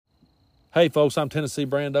Hey, folks, I'm Tennessee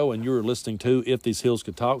Brando, and you're listening to If These Hills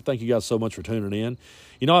Could Talk. Thank you guys so much for tuning in.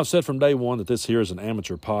 You know, I've said from day one that this here is an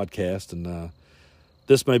amateur podcast, and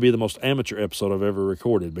this may be the most amateur episode I've ever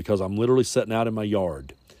recorded because I'm literally sitting out in my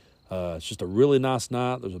yard. It's just a really nice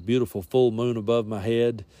night. There's a beautiful full moon above my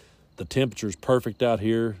head. The temperature's perfect out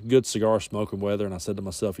here, good cigar smoking weather, and I said to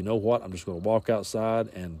myself, you know what, I'm just going to walk outside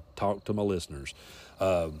and talk to my listeners.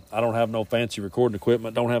 I don't have no fancy recording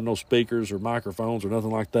equipment, don't have no speakers or microphones or nothing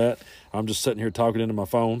like that. I'm just sitting here talking into my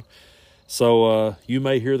phone. So you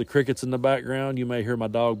may hear the crickets in the background. You may hear my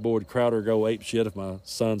dog Boyd Crowder go ape shit if my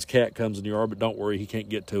son's cat comes in the yard, but don't worry, he can't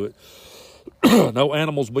get to it. No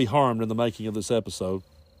animals will be harmed in the making of this episode.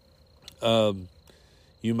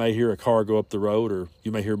 You may hear a car go up the road, or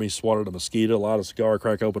you may hear me swat at a mosquito, light a cigar,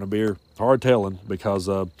 crack open a beer. Hard telling because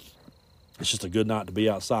it's just a good night to be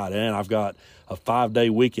outside. And I've got a 5-day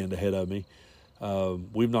weekend ahead of me.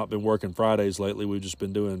 We've not been working Fridays lately. We've just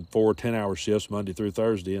been doing 4 10-hour shifts Monday through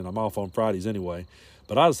Thursday, and I'm off on Fridays anyway.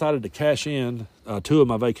 But I decided to cash in 2 of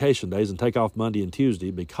my vacation days and take off Monday and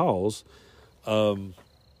Tuesday because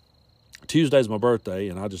Tuesday's my birthday,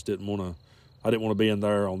 and I just didn't want to be in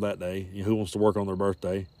there on that day. You know, who wants to work on their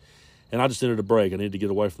birthday? And I just needed a break. I needed to get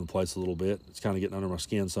away from the place a little bit. It's kind of getting under my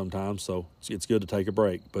skin sometimes, so it's good to take a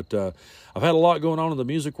break. But I've had a lot going on in the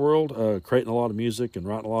music world, creating a lot of music and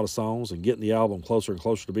writing a lot of songs and getting the album closer and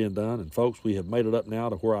closer to being done. And, folks, we have made it up now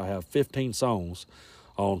to where I have 15 songs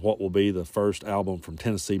on what will be the first album from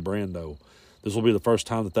Tennessee Brando. This will be the first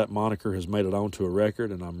time that moniker has made it onto a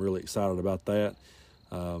record, and I'm really excited about that.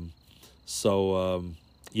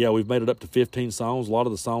 Yeah, we've made it up to 15 songs. A lot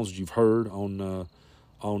of the songs that you've heard on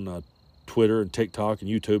Twitter and TikTok and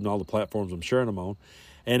YouTube and all the platforms I'm sharing them on.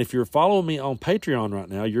 And if you're following me on Patreon right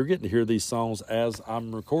now, you're getting to hear these songs as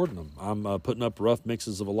I'm recording them. I'm putting up rough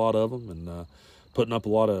mixes of a lot of them and putting up a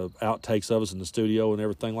lot of outtakes of us in the studio and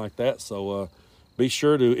everything like that. So be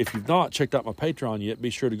sure to, if you've not checked out my Patreon yet, be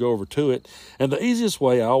sure to go over to it. And the easiest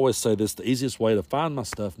way, I always say this, the easiest way to find my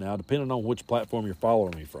stuff now, depending on which platform you're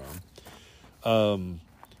following me from,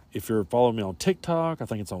 if you're following me on TikTok, I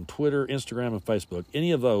think it's on Twitter, Instagram, and Facebook,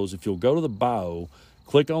 any of those, if you'll go to the bio,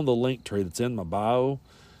 click on the link tree that's in my bio,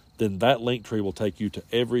 then that link tree will take you to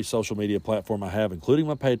every social media platform I have, including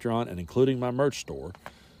my Patreon and including my merch store.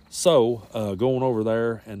 So go on over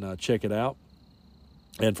there and check it out.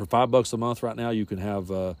 And for $5 a month right now, you can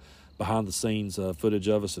have behind-the-scenes footage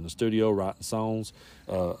of us in the studio, writing songs,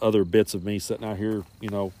 other bits of me sitting out here, you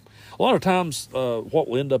know. A lot of times what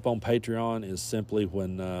will end up on Patreon is simply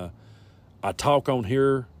when I talk on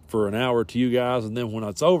here for an hour to you guys, and then when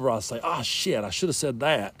it's over, I say, oh, shit, I should have said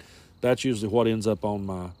that. That's usually what ends up on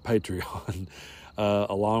my Patreon,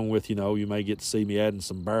 along with, you know, you may get to see me adding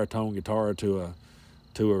some baritone guitar to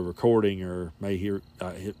a recording, or may get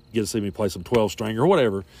to see me play some 12-string or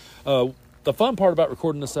whatever. The fun part about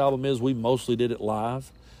recording this album is we mostly did it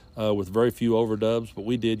live. With very few overdubs, but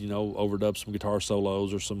we did, you know, overdub some guitar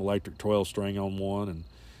solos or some electric 12-string on one, and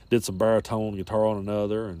did some baritone guitar on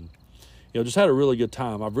another, and, you know, just had a really good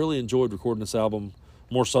time. I've really enjoyed recording this album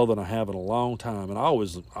more so than I have in a long time, and I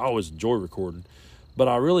always enjoy recording, but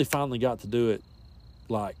I really finally got to do it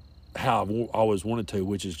like how I've always wanted to,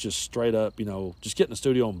 which is just straight up, you know, just get in the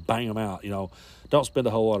studio and bang them out, you know, don't spend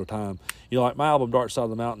a whole lot of time. You know, like my album Dark Side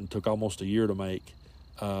of the Mountain took almost a year to make.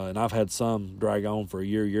 And I've had some drag on for a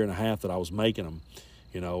year and a half that I was making them,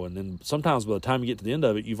 you know, and then sometimes by the time you get to the end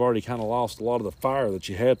of it, you've already kind of lost a lot of the fire that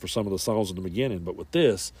you had for some of the songs in the beginning. But with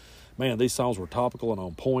this, man, these songs were topical and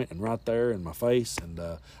on point and right there in my face. And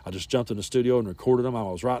I just jumped in the studio and recorded them. I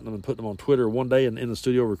was writing them and putting them on Twitter one day and in the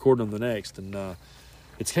studio recording them the next. And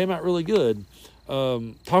it's came out really good.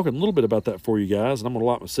 Talking a little bit about that for you guys, and I'm going to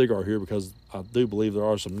light my cigar here because I do believe there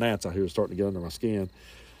are some gnats out here starting to get under my skin.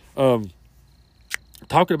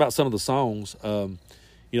 Talking about some of the songs, you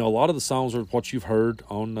know, a lot of the songs are what you've heard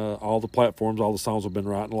on all the platforms. All the songs have been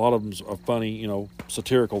written. A lot of them are funny, you know,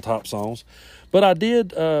 satirical type songs. But I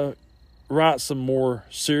did write some more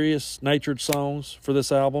serious-natured songs for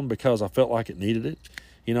this album because I felt like it needed it.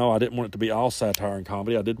 You know, I didn't want it to be all satire and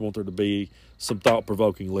comedy. I did want there to be some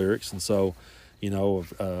thought-provoking lyrics. And so, you know,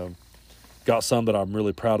 I've got some that I'm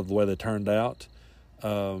really proud of the way they turned out.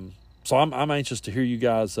 So I'm anxious to hear you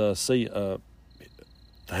guys to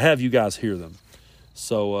have you guys hear them.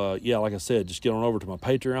 So, yeah, like I said, just get on over to my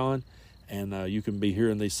Patreon, and you can be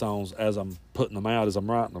hearing these songs as I'm putting them out, as I'm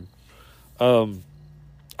writing them.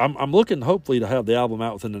 I'm looking, hopefully, to have the album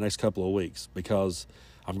out within the next couple of weeks because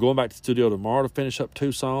I'm going back to the studio tomorrow to finish up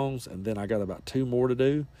 2 songs, and then I got about 2 more to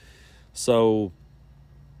do. So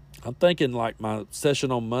I'm thinking, like, my session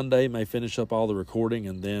on Monday may finish up all the recording,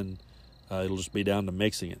 and then it'll just be down to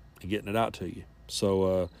mixing it and getting it out to you.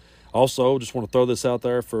 So Also, just want to throw this out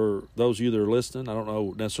there for those of you that are listening. I don't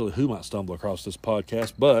know necessarily who might stumble across this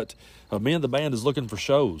podcast, but me and the band is looking for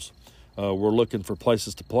shows. We're looking for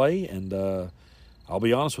places to play, and I'll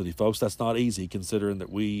be honest with you, folks, that's not easy considering that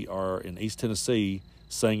we are in East Tennessee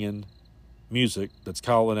singing music that's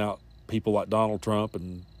calling out people like Donald Trump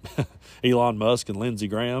and Elon Musk and Lindsey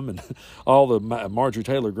Graham and all the Marjorie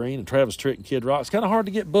Taylor Greene and Travis Tritt and Kid Rock. It's kind of hard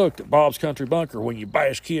to get booked at Bob's Country Bunker when you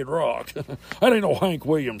bash Kid Rock. That ain't no Hank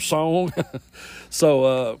Williams song.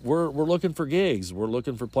 So we're looking for gigs. We're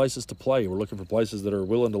looking for places to play. We're looking for places that are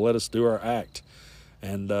willing to let us do our act.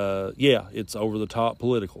 And yeah, it's over the top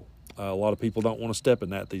political. A lot of people don't want to step in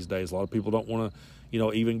that these days. A lot of people don't want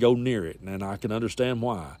to, even go near it. And I can understand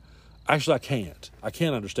why. Actually, I can't. I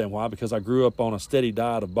can't understand why, because I grew up on a steady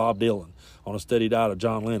diet of Bob Dylan, on a steady diet of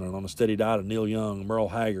John Lennon, on a steady diet of Neil Young, Merle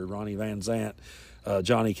Haggard, Ronnie Van Zant,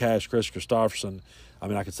 Johnny Cash, Chris Christopherson. I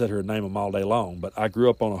mean, I could sit here and name them all day long, but I grew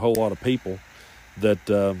up on a whole lot of people that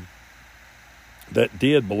that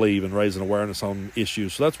did believe in raising awareness on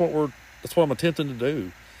issues. So that's what I'm attempting to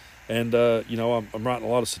do. And I'm writing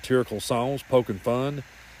a lot of satirical songs, poking fun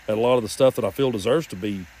at a lot of the stuff that I feel deserves to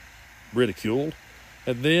be ridiculed.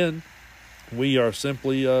 And then we are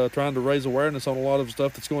simply trying to raise awareness on a lot of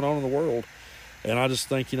stuff that's going on in the world. And I just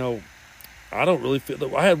think, I don't really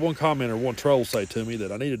feel... I had one commenter, one troll say to me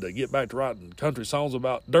that I needed to get back to writing country songs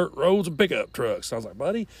about dirt roads and pickup trucks. I was like,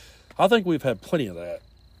 buddy, I think we've had plenty of that.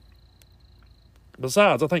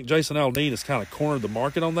 Besides, I think Jason Aldean has kind of cornered the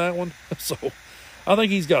market on that one. So I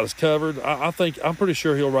think he's got us covered. I'm pretty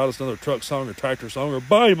sure he'll write us another truck song or tractor song or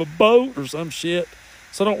buy him a boat or some shit.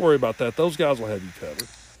 So don't worry about that. Those guys will have you covered.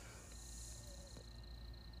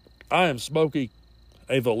 I am smoking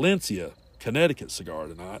a Valencia, Connecticut cigar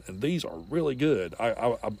tonight, and these are really good.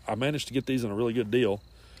 I managed to get these in a really good deal.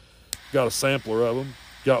 Got a sampler of them.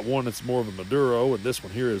 Got one that's more of a Maduro, and this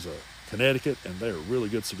one here is a Connecticut, and they're really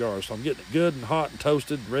good cigars. So I'm getting it good and hot and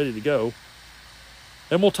toasted and ready to go.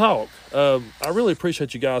 And we'll talk. I really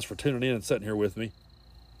appreciate you guys for tuning in and sitting here with me.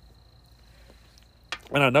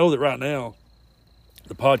 And I know that right now,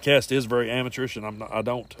 the podcast is very amateurish, and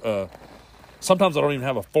sometimes I don't even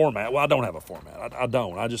have a format. Well, I don't have a format. I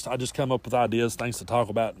don't. I just come up with ideas, things to talk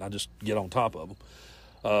about, and I just get on top of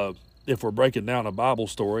them. If we're breaking down a Bible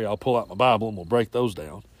story, I'll pull out my Bible and we'll break those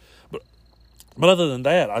down. But other than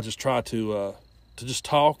that, I just try to just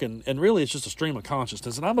talk, and really it's just a stream of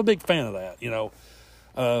consciousness, and I'm a big fan of that.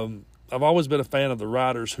 I've always been a fan of the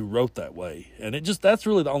writers who wrote that way, and that's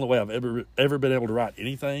really the only way I've ever been able to write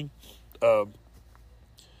anything.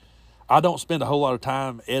 I don't spend a whole lot of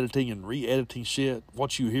time editing and re-editing shit.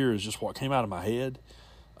 What you hear is just what came out of my head.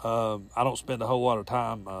 I don't spend a whole lot of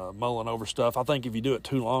time mulling over stuff. I think if you do it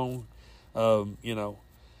too long,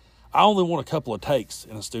 I only want a couple of takes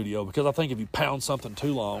in a studio, because I think if you pound something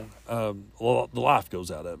too long, the life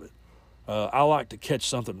goes out of it. I like to catch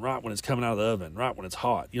something right when it's coming out of the oven, right when it's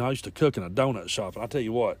hot. I used to cook in a donut shop, and I tell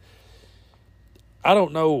you what, I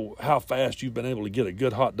don't know how fast you've been able to get a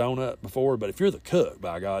good hot donut before, but if you're the cook,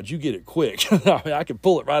 by God, you get it quick. I mean, I can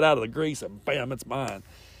pull it right out of the grease and bam, it's mine.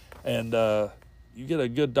 And you get a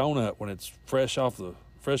good donut when it's fresh out of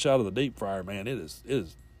the deep fryer, man. It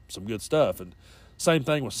is some good stuff. And same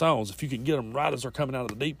thing with songs. If you can get them right as they're coming out of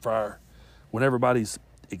the deep fryer, when everybody's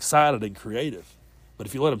excited and creative. But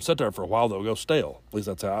if you let them sit there for a while, they'll go stale. At least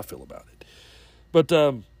that's how I feel about it. But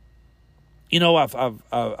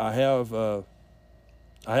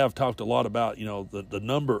I have talked a lot about, the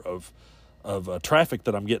number of traffic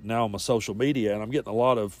that I'm getting now on my social media, and I'm getting a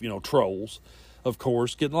lot of, trolls, of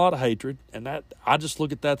course, getting a lot of hatred, and that I just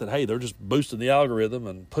look at that, hey, they're just boosting the algorithm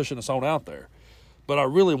and pushing us on out there. But I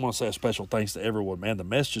really want to say a special thanks to everyone, man. The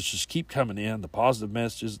messages just keep coming in, the positive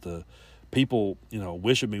messages, the people,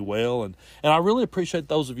 wishing me well, and I really appreciate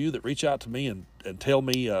those of you that reach out to me and tell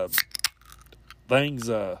me things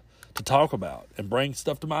to talk about and bring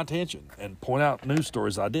stuff to my attention and point out news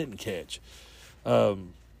stories I didn't catch.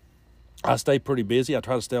 I stay pretty busy. I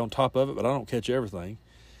try to stay on top of it, but I don't catch everything.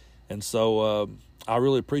 And so I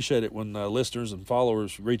really appreciate it when listeners and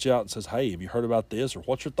followers reach out and says, hey, have you heard about this? Or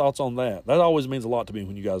what's your thoughts on that? That always means a lot to me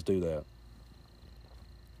when you guys do that.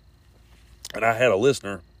 And I had a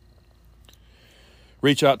listener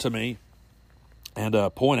reach out to me and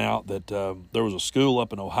point out that there was a school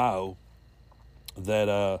up in Ohio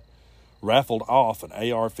that raffled off an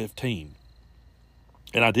AR-15.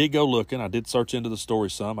 And I did go looking. I did search into the story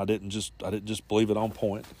some. I didn't just believe it on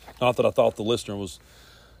point. Not that I thought the listener was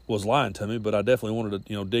lying to me, but I definitely wanted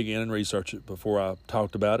to, dig in and research it before I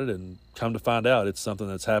talked about it, and come to find out it's something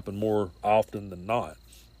that's happened more often than not.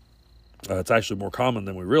 It's actually more common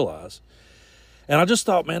than we realize. And I just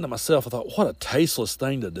thought, man, to myself, I thought, what a tasteless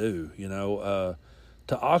thing to do,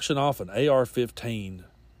 to auction off an AR-15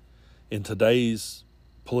 in today's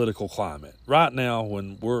political climate. Right now,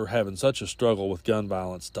 when we're having such a struggle with gun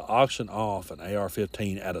violence, to auction off an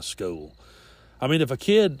AR-15 at a school. I mean, if a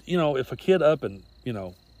kid up and,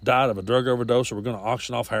 died of a drug overdose, we're going to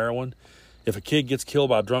auction off heroin. If a kid gets killed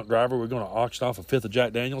by a drunk driver, we're going to auction off a fifth of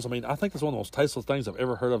Jack Daniels. I mean, I think it's one of the most tasteless things I've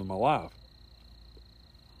ever heard of in my life.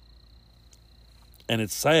 And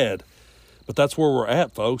it's sad, but that's where we're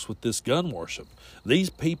at, folks, with this gun worship. These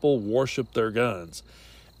people worship their guns.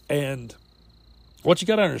 And what you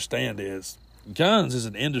got to understand is guns is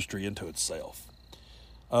an industry into itself.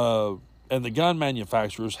 And the gun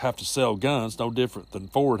manufacturers have to sell guns no different than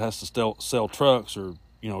Ford has to sell trucks, or,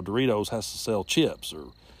 Doritos has to sell chips.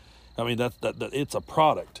 That it's a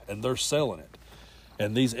product, and they're selling it.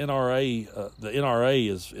 And these the NRA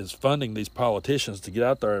is funding these politicians to get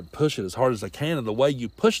out there and push it as hard as they can. And the way you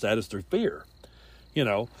push that is through fear.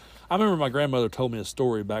 I remember my grandmother told me a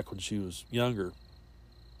story back when she was younger.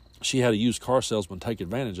 She had a used car salesman take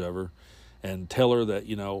advantage of her and tell her that,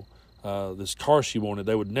 this car she wanted,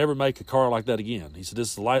 they would never make a car like that again. He said,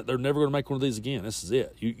 this is they're never going to make one of these again. This is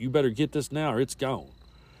it. You better get this now or it's gone.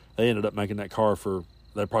 They ended up making that car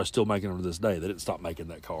they're probably still making them to this day. They didn't stop making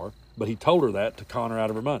that car. But he told her that to con her out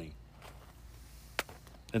of her money.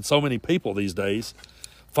 And so many people these days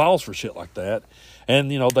falls for shit like that.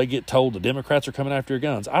 And, they get told the Democrats are coming after your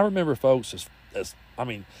guns. I remember, folks, like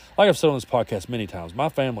I've said on this podcast many times, my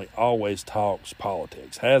family always talks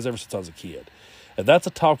politics, has ever since I was a kid. And that's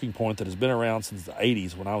a talking point that has been around since the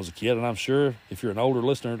 80s when I was a kid. And I'm sure if you're an older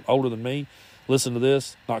listener, older than me, listen to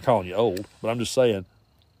this. Not calling you old, but I'm just saying,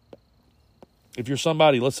 if you're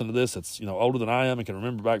somebody listening to this that's, older than I am and can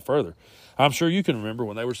remember back further, I'm sure you can remember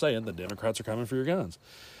when they were saying the Democrats are coming for your guns.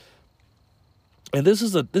 And this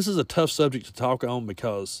is a tough subject to talk on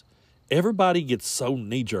because everybody gets so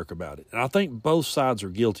knee-jerk about it. And I think both sides are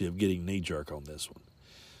guilty of getting knee-jerk on this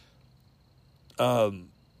one.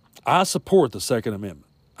 I support the Second Amendment.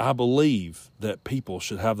 I believe that people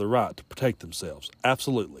should have the right to protect themselves.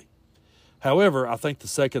 Absolutely. However, I think the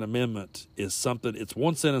Second Amendment is it's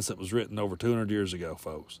one sentence that was written over 200 years ago,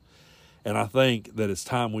 folks. And I think that it's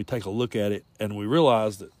time we take a look at it and we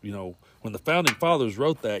realize that, when the Founding Fathers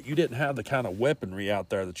wrote that, you didn't have the kind of weaponry out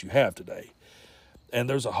there that you have today. And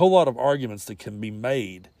there's a whole lot of arguments that can be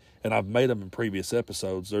made, and I've made them in previous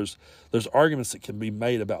episodes. There's arguments that can be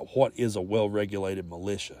made about what is a well-regulated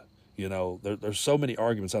militia. There's so many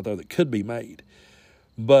arguments out there that could be made.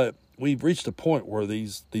 But we've reached a point where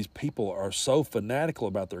these people are so fanatical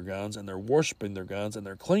about their guns, and they're worshiping their guns, and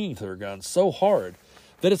they're clinging to their guns so hard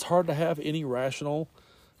that it's hard to have any rational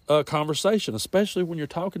conversation, especially when you're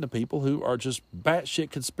talking to people who are just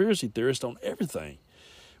batshit conspiracy theorists on everything.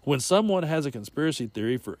 When someone has a conspiracy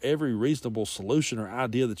theory for every reasonable solution or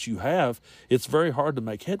idea that you have, it's very hard to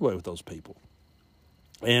make headway with those people.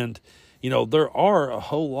 And there are a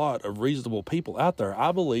whole lot of reasonable people out there.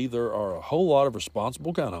 I believe there are a whole lot of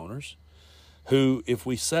responsible gun owners who, if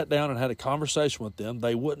we sat down and had a conversation with them,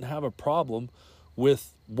 they wouldn't have a problem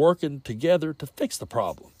with working together to fix the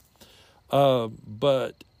problem.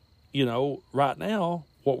 But right now,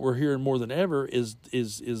 what we're hearing more than ever is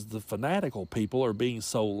the fanatical people are being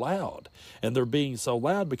so loud. And they're being so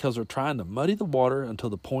loud because they're trying to muddy the water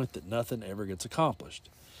until the point that nothing ever gets accomplished.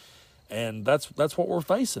 And that's what we're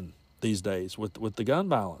facing these days with the gun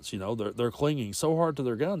violence. They're clinging so hard to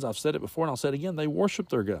their guns. I've said it before and I'll say it again. They worship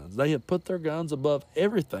their guns. They have put their guns above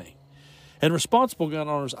everything. And responsible gun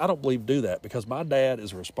owners, I don't believe, do that, because my dad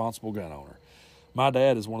is a responsible gun owner. My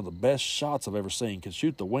dad is one of the best shots I've ever seen. Can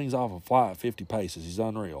shoot the wings off a fly at 50 paces. He's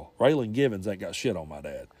unreal. Raylan Givens ain't got shit on my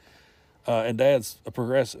dad. And Dad's a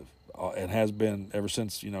progressive and has been ever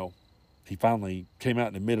since, he finally came out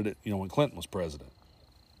and admitted it, when Clinton was president.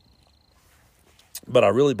 But I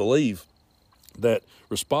really believe that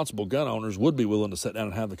responsible gun owners would be willing to sit down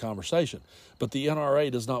and have the conversation. But the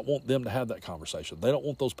NRA does not want them to have that conversation. They don't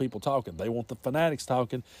want those people talking. They want the fanatics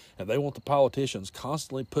talking, and they want the politicians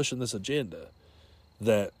constantly pushing this agenda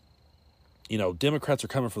that, Democrats are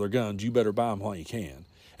coming for their guns. You better buy them while you can,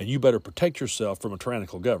 and you better protect yourself from a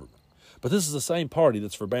tyrannical government. But this is the same party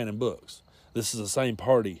that's for banning books. This is the same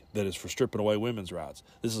party that is for stripping away women's rights.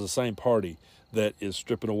 This is the same party that is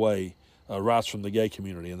stripping away rights from the gay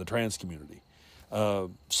community and the trans community.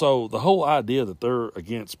 So the whole idea that they're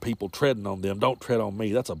against people treading on them, don't tread on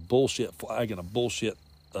me, that's a bullshit flag and a bullshit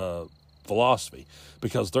philosophy,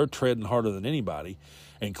 because they're treading harder than anybody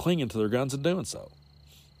and clinging to their guns and doing so.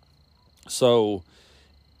 So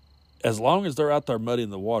as long as they're out there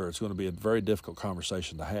muddying the water, it's going to be a very difficult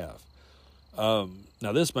conversation to have.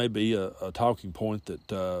 Now, this may be a talking point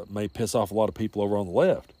that may piss off a lot of people over on the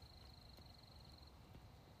left.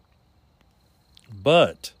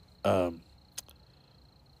 But I'm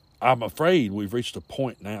afraid we've reached a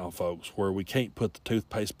point now, folks, where we can't put the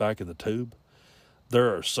toothpaste back in the tube.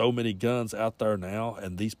 There are so many guns out there now,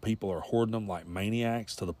 and these people are hoarding them like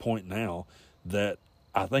maniacs to the point now that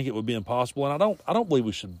I think it would be impossible. And I don't believe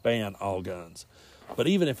we should ban all guns. But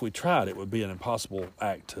even if we tried, it would be an impossible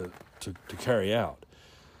act to carry out.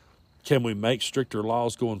 Can we make stricter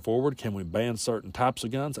laws going forward? Can we ban certain types of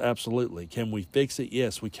guns? Absolutely. Can we fix it?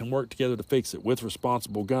 Yes, we can work together to fix it with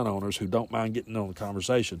responsible gun owners who don't mind getting on the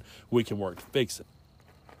conversation. We can work to fix it.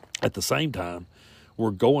 At the same time, we're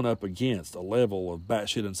going up against a level of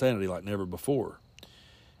batshit insanity like never before.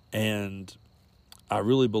 And I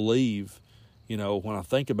really believe, when I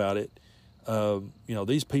think about it,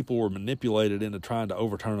 these people were manipulated into trying to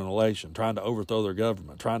overturn an election, trying to overthrow their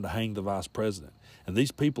government, trying to hang the vice president. And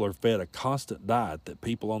these people are fed a constant diet that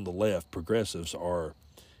people on the left, progressives, are,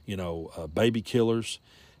 baby killers,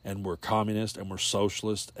 and we're communists, and we're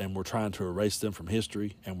socialists, and we're trying to erase them from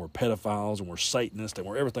history, and we're pedophiles, and we're Satanists, and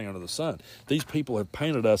we're everything under the sun. These people have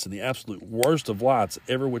painted us in the absolute worst of lights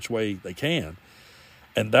every which way they can,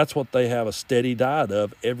 and that's what they have a steady diet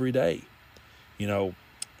of every day.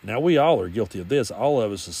 Now we all are guilty of this. All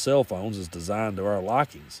of us, as cell phones, is designed to our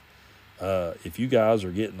likings. If you guys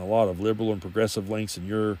are getting a lot of liberal and progressive links in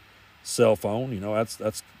your cell phone,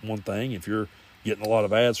 that's one thing. If you're getting a lot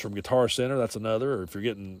of ads from Guitar Center, that's another. Or if you're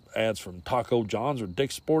getting ads from Taco John's or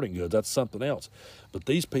Dick's Sporting Goods, that's something else. But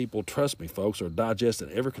these people, trust me, folks, are digesting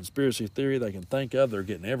every conspiracy theory they can think of. They're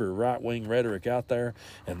getting every right-wing rhetoric out there,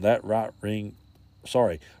 and that right-wing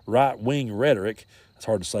rhetoric, it's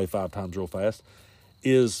hard to say 5 times real fast,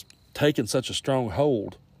 is taking such a strong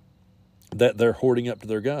hold that they're hoarding up to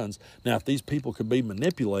their guns. Now, if these people could be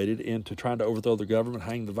manipulated into trying to overthrow the government,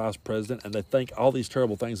 hang the vice president, and they think all these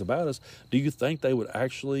terrible things about us, do you think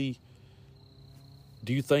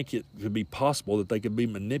it could be possible that they could be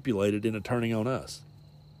manipulated into turning on us?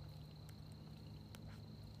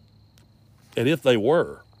 And if they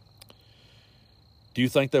were, do you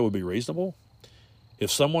think that would be reasonable? If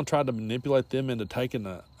someone tried to manipulate them into taking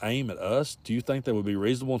an aim at us, do you think they would be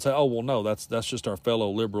reasonable and say, oh, well, no, that's just our fellow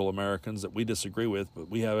liberal Americans that we disagree with, but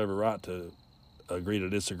we have every right to agree to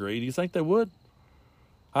disagree? Do you think they would?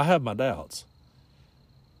 I have my doubts.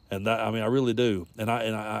 And I really do. And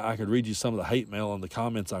I could read you some of the hate mail and the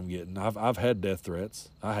comments I'm getting. I've had death threats.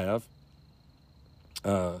 I have.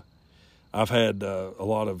 I've had a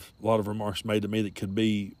lot of remarks made to me that could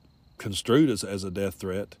be construed as a death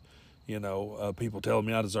threat. People telling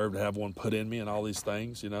me I deserve to have one put in me and all these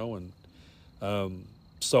things, and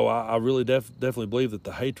so I really definitely believe that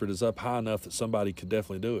the hatred is up high enough that somebody could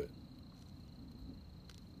definitely do it.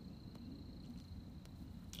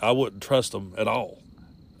 I wouldn't trust them at all.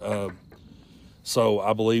 So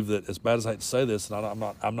I believe that, as bad as I hate to say this, and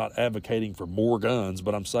I'm not advocating for more guns,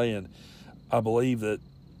 but I'm saying I believe that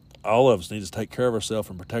all of us need to take care of ourselves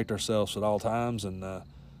and protect ourselves at all times, and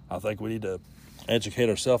I think we need to educate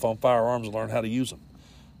ourselves on firearms and learn how to use them,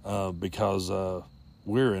 because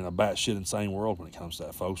we're in a batshit insane world when it comes to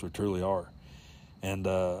that, folks. We truly are. And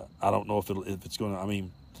I don't know if it's going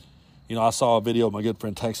to, I saw a video of my good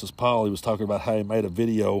friend Texas Paul. He was talking about how he made a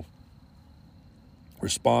video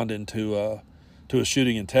responding to a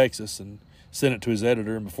shooting in Texas and sent it to his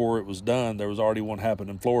editor, and before it was done, there was already one happened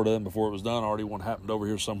in Florida, and before it was done, already one happened over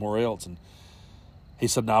here somewhere else. And he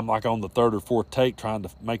said, now I'm like on the 3rd or 4th take trying to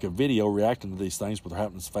make a video reacting to these things, but they're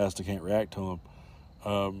happening so fast I can't react to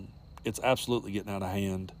them. It's absolutely getting out of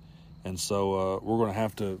hand, and so we're gonna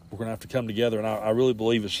have to come together. And I really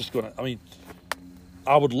believe it's just gonna.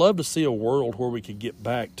 I would love to see a world where we could get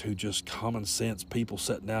back to just common sense people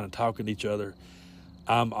sitting down and talking to each other.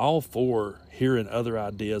 I'm all for hearing other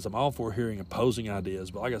ideas. I'm all for hearing opposing ideas.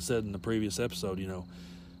 But like I said in the previous episode,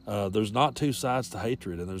 there's not two sides to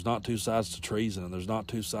hatred, and there's not two sides to treason, and there's not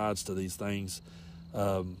two sides to these things.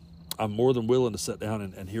 I'm more than willing to sit down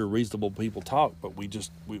and hear reasonable people talk, but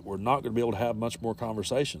we're not going to be able to have much more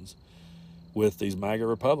conversations with these MAGA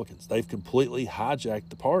Republicans. They've completely hijacked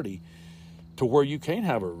the party to where you can't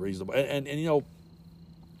have a reasonable... And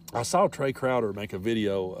I saw Trey Crowder make a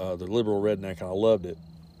video, the liberal redneck, and I loved it.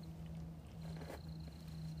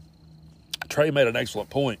 Trey made an excellent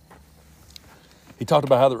point. He talked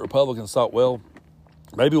about how the Republicans thought, well,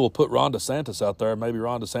 maybe we'll put Ron DeSantis out there. Maybe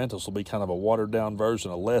Ron DeSantis will be kind of a watered-down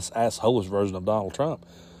version, a less assholish version of Donald Trump.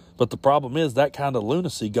 But the problem is that kind of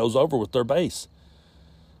lunacy goes over with their base.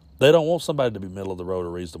 They don't want somebody to be middle of the road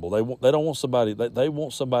or reasonable. They don't want somebody. They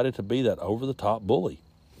want somebody to be that over-the-top bully.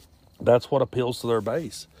 That's what appeals to their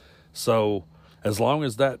base. So as long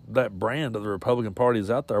as that brand of the Republican Party is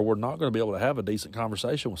out there, we're not going to be able to have a decent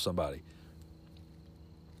conversation with somebody.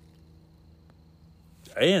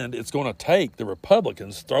 And it's going to take the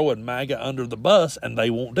Republicans throwing MAGA under the bus, and they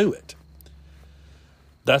won't do it.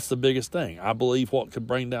 That's the biggest thing. I believe what could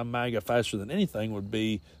bring down MAGA faster than anything would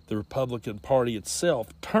be the Republican Party itself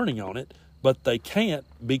turning on it, but they can't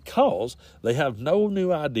because they have no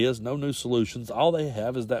new ideas, no new solutions. All they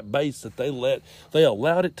have is that base that they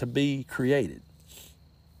allowed it to be created.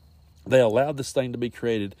 They allowed this thing to be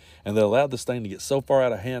created, and they allowed this thing to get so far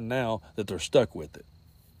out of hand now that they're stuck with it.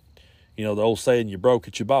 You know, the old saying, you broke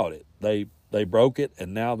it, you bought it. They broke it,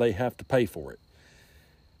 and now they have to pay for it.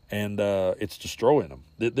 And it's destroying them.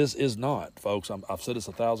 This is not, folks. I've said this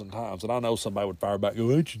 1,000 times, and I know somebody would fire back and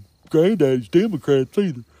go, ain't your granddad's Democrats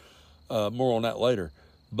either. More on that later.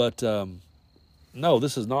 But no,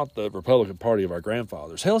 this is not the Republican Party of our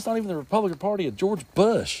grandfathers. Hell, it's not even the Republican Party of George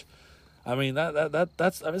Bush. I mean,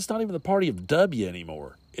 it's not even the party of W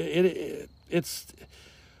anymore. It's.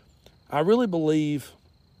 I really believe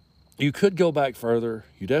you could go back further.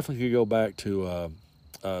 You definitely could go back to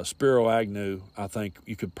Spiro Agnew. I think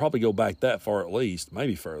you could probably go back that far at least,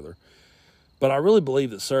 maybe further. But I really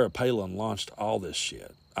believe that Sarah Palin launched all this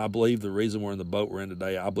shit. I believe the reason we're in the boat we're in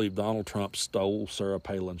today, I believe Donald Trump stole Sarah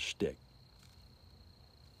Palin's shtick.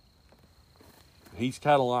 He's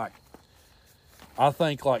kind of like, I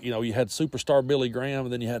think like, you know, you had superstar Billy Graham,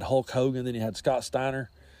 and then you had Hulk Hogan, then you had Scott Steiner.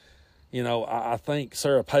 You know, I think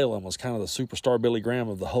Sarah Palin was kind of the superstar Billy Graham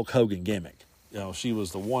of the Hulk Hogan gimmick. You know, she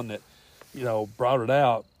was the one that, you know, brought it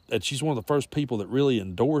out. And she's one of the first people that really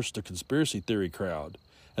endorsed the conspiracy theory crowd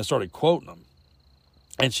and started quoting them.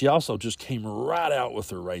 And she also just came right out with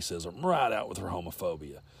her racism, right out with her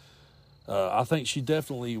homophobia. I think she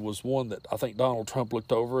definitely was one that I think Donald Trump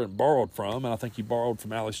looked over and borrowed from. And I think he borrowed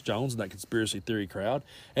from Alex Jones and that conspiracy theory crowd.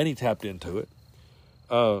 And he tapped into it.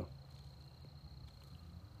 And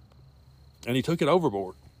he took it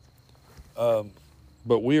overboard.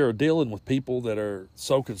 But we are dealing with people that are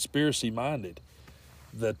so conspiracy-minded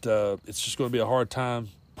that it's just going to be a hard time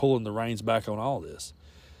pulling the reins back on all this.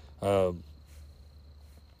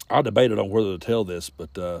 I debated on whether to tell this, but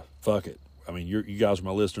fuck it. I mean, you guys are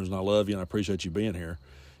my listeners, and I love you, and I appreciate you being here.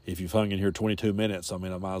 If you've hung in here 22 minutes, I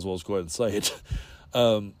mean, I might as well just go ahead and say it.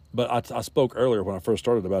 But I spoke earlier when I first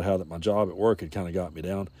started about how that my job at work had kind of got me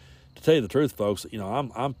down. To tell you the truth, folks, you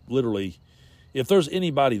know, I'm literally, if there's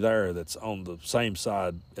anybody there that's on the same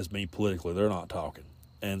side as me politically, they're not talking.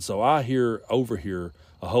 And so I overhear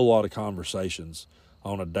a whole lot of conversations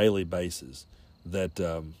on a daily basis that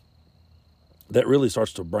that really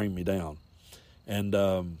starts to bring me down. And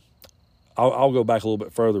I'll go back a little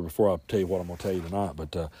bit further before I tell you what I'm going to tell you tonight,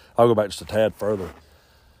 but I'll go back just a tad further.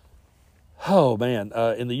 Oh, man.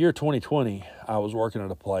 In the year 2020, I was working at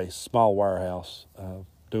a place, small warehouse,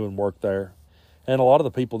 doing work there. And a lot of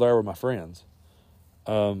the people there were my friends.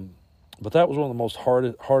 But that was one of the most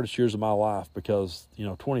hardest years of my life because, you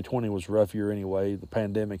know, 2020 was a rough year anyway. The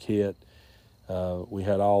pandemic hit. We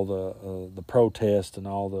had all the protests and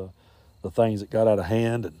all the things that got out of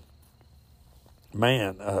hand. And,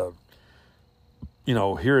 man, you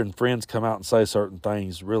know, hearing friends come out and say certain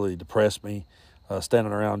things really depressed me.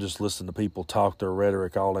 Standing around just listening to people talk their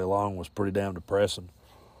rhetoric all day long was pretty damn depressing.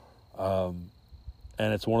 And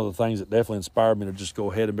it's one of the things that definitely inspired me to just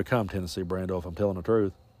go ahead and become Tennessee Brando, if I'm telling the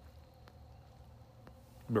truth.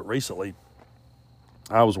 But recently,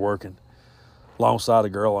 I was working alongside a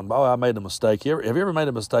girl, and boy, I made a mistake. Have you ever made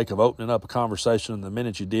a mistake of opening up a conversation, and the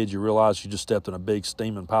minute you did, you realized you just stepped in a big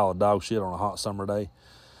steaming pile of dog shit on a hot summer day?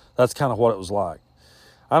 That's kind of what it was like.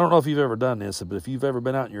 I don't know if you've ever done this, but if you've ever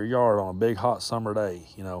been out in your yard on a big hot summer day,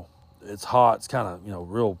 you know, it's hot, it's kind of, you know,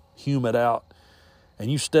 real humid out, and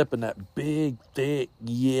you step in that big, thick,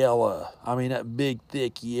 yellow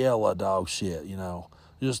dog shit, you know,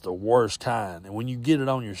 just the worst kind. And when you get it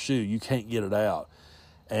on your shoe, you can't get it out.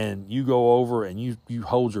 And you go over and you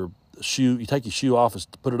hold your shoe, you take your shoe off and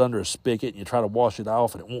put it under a spigot, and you try to wash it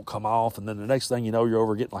off, and it won't come off. And then the next thing you know, you're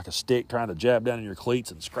over getting like a stick trying to jab down in your cleats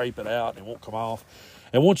and scrape it out, and it won't come off.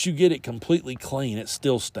 And once you get it completely clean, it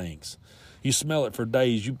still stinks. You smell it for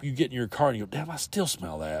days. You get in your car and you go, damn, I still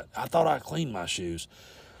smell that. I thought I cleaned my shoes.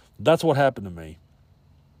 That's what happened to me.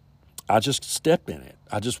 I just stepped in it.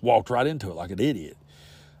 I just walked right into it like an idiot.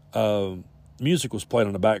 Music was playing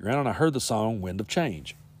in the background, and I heard the song Wind of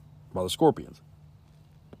Change by the Scorpions.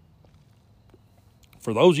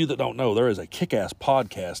 For those of you that don't know, there is a kick-ass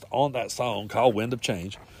podcast on that song called Wind of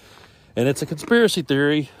Change, and it's a conspiracy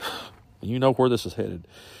theory. You know where this is headed.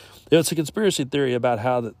 It's a conspiracy theory about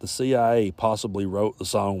how the CIA possibly wrote the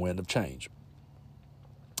song Wind of Change.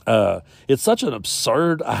 It's such an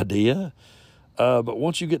absurd idea, but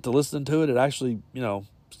once you get to listening to it, it actually, so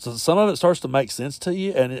some of it starts to make sense to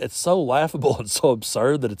you, and it's so laughable and so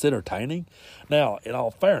absurd that it's entertaining. Now, in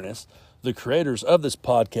all fairness, the creators of this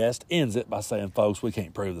podcast ends it by saying, folks, we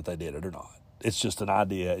can't prove that they did it or not. It's just an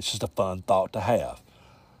idea. It's just a fun thought to have.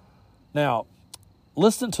 Now,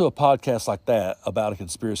 listening to a podcast like that about a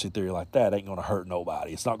conspiracy theory like that ain't going to hurt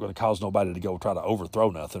nobody. It's not going to cause nobody to go try to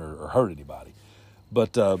overthrow nothing or hurt anybody.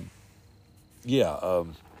 But, that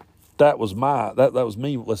was that was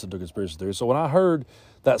me listening to conspiracy theory. So when I heard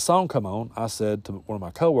that song come on, I said to one of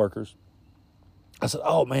my coworkers, I said,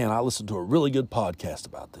 oh, man, I listened to a really good podcast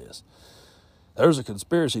about this. There's a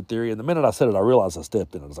conspiracy theory. And the minute I said it, I realized I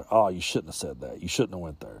stepped in it. I was like, oh, you shouldn't have said that. You shouldn't have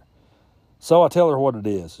went there. So I tell her what it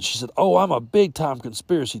is. And she said, oh, I'm a big-time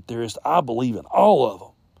conspiracy theorist. I believe in all of them.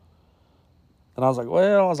 And I was like,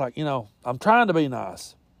 I'm trying to be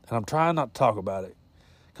nice. And I'm trying not to talk about it.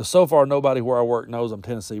 Because so far, nobody where I work knows I'm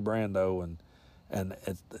Tennessee Brando. And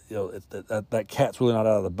that cat's really not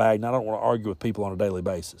out of the bag. And I don't want to argue with people on a daily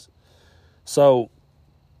basis. So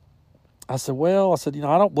I said,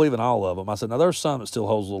 I don't believe in all of them. I said, now there's some that still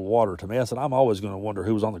holds a little water to me. I said, I'm always going to wonder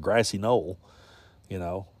who was on the grassy knoll.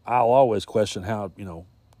 I'll always question how,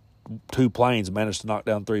 2 planes managed to knock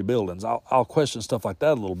down 3 buildings. I'll question stuff like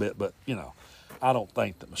that a little bit, but, I don't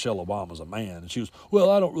think that Michelle Obama's a man. And she was, well,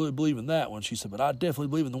 I don't really believe in that one. She said, but I definitely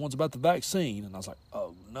believe in the ones about the vaccine. And I was like,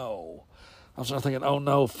 oh, no. I was thinking, oh,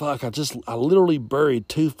 no, fuck. I literally buried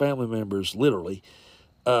 2 family members, literally.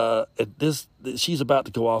 She's about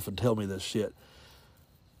to go off and tell me this shit.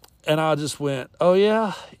 And I just went, oh,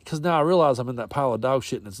 yeah? Because now I realize I'm in that pile of dog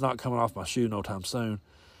shit and it's not coming off my shoe no time soon.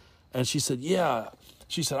 And she said, yeah.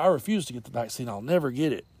 She said, I refuse to get the vaccine. I'll never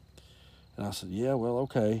get it. And I said, yeah, well,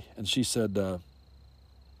 okay. And she said,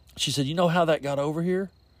 you know how that got over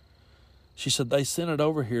here? She said, they sent it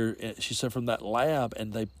over here, she said, from that lab,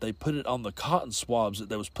 and they put it on the cotton swabs that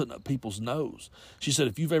they was putting up people's nose. She said,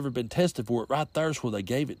 if you've ever been tested for it, right there's where they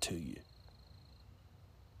gave it to you.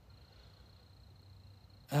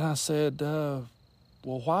 And I said, well,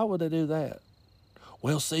 why would they do that?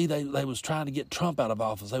 Well, see, they was trying to get Trump out of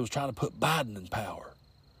office. They was trying to put Biden in power.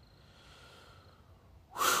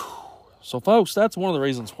 Whew. So, folks, that's one of the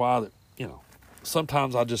reasons why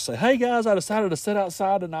sometimes I just say, hey, guys, I decided to sit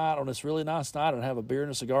outside tonight on this really nice night and have a beer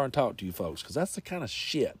and a cigar and talk to you folks, because that's the kind of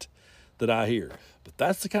shit that I hear. But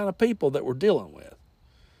that's the kind of people that we're dealing with.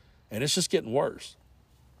 And it's just getting worse.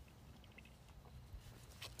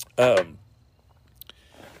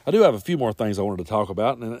 I do have a few more things I wanted to talk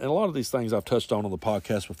about, and a lot of these things I've touched on the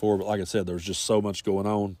podcast before, but like I said, there's just so much going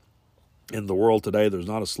on in the world today. There's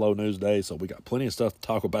not a slow news day, so we got plenty of stuff to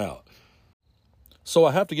talk about. So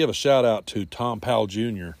I have to give a shout out to Tom Powell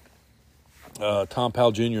Jr. Tom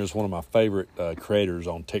Powell Jr. is one of my favorite creators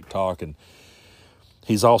on TikTok, and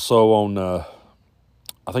he's also on, I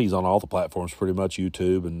think he's on all the platforms pretty much,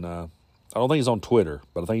 YouTube, and I don't think he's on Twitter,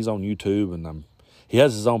 but I think he's on YouTube, and he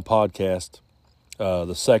has his own podcast,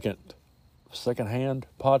 the Secondhand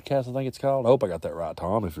Podcast, I think it's called. I hope I got that right,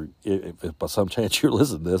 Tom. If by some chance you're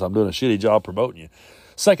listening to this, I'm doing a shitty job promoting you.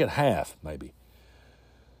 Second Half, maybe.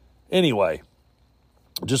 Anyway,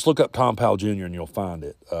 just look up Tom Powell Jr. and you'll find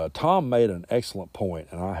it. Tom made an excellent point,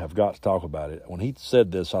 and I have got to talk about it. When he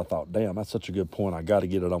said this, I thought, damn, that's such a good point. I got to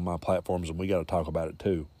get it on my platforms, and we got to talk about it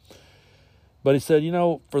too. But he said,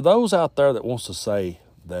 for those out there that wants to say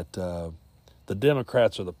that the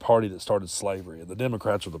Democrats are the party that started slavery, and the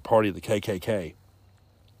Democrats are the party of the KKK,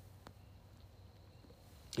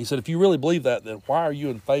 he said, if you really believe that, then why are you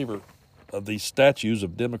in favor of these statues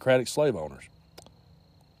of Democratic slave owners?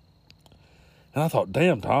 And I thought,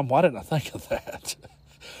 damn, Tom, why didn't I think of that?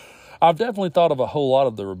 I've definitely thought of a whole lot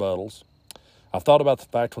of the rebuttals. I've thought about the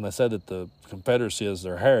fact when they said that the Confederacy is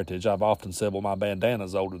their heritage, I've often said, well, my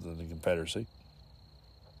bandana's older than the Confederacy.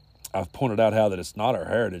 I've pointed out how that it's not our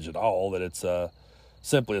heritage at all, that it's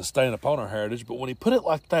simply a stain upon our heritage. But when he put it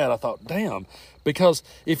like that, I thought, damn, because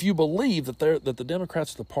if you believe that the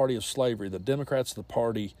Democrats are the party of slavery, the Democrats are the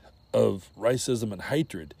party of racism and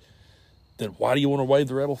hatred, then why do you want to wave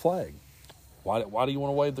the rebel flag? Why do you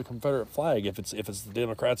want to wave the Confederate flag if it's the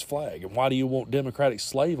Democrats' flag? And why do you want Democratic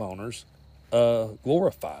slave owners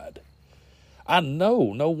glorified? I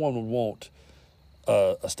know no one would want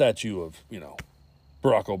a statue of,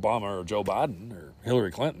 Barack Obama or Joe Biden or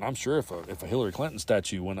Hillary Clinton. I'm sure if a Hillary Clinton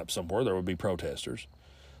statue went up somewhere, there would be protesters.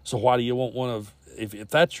 So why do you want one of, if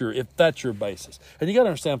that's your basis? And you got to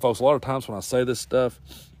understand, folks, a lot of times when I say this stuff,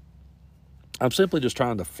 I'm simply just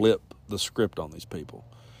trying to flip the script on these people.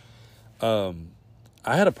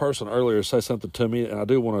 I had a person earlier say something to me, and I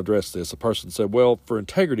do want to address this. A person said, well, for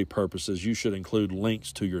integrity purposes, you should include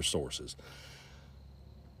links to your sources.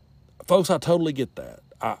 Folks, I totally get that.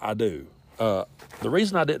 I do. The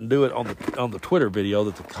reason I didn't do it on the Twitter video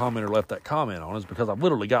that the commenter left that comment on is because I've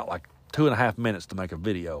literally got like 2.5 minutes to make a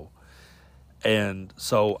video. And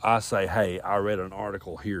so I say, hey, I read an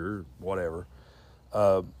article here, whatever.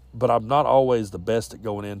 But I'm not always the best at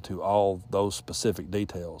going into all those specific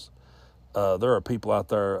details. There are people out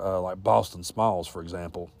there like Boston Smalls, for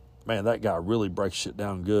example. Man, that guy really breaks shit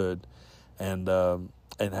down good and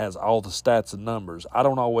has all the stats and numbers. I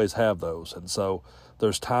don't always have those. And so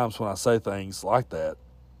there's times when I say things like that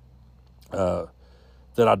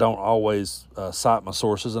that I don't always cite my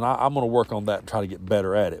sources. And I'm going to work on that and try to get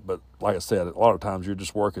better at it. But like I said, a lot of times you're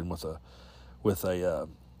just working with a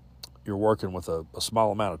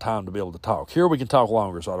small amount of time to be able to talk. Here we can talk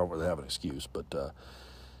longer, so I don't really have an excuse. But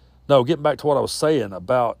no, getting back to what I was saying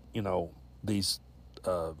about, these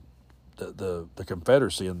the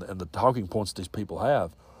Confederacy and the talking points these people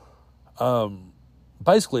have.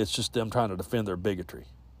 Basically, it's just them trying to defend their bigotry.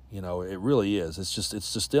 It really is. It's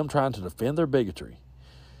just them trying to defend their bigotry.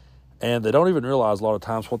 And they don't even realize a lot of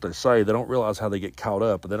times what they say. They don't realize how they get caught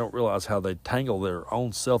up, and they don't realize how they tangle their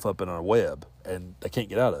own self up in a web, and they can't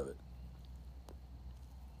get out of it.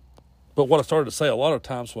 But what I started to say, a lot of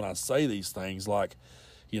times when I say these things, like,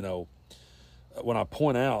 when I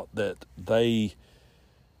point out that they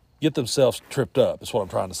get themselves tripped up, that's what I'm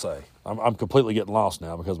trying to say. I'm completely getting lost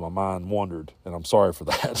now because my mind wandered, and I'm sorry for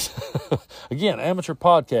that. Again, amateur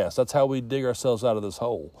podcast. That's how we dig ourselves out of this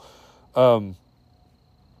hole.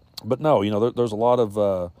 But no, there's a lot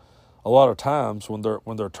of times when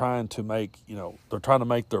they're trying to make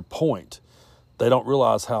their point. They don't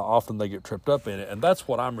realize how often they get tripped up in it, and that's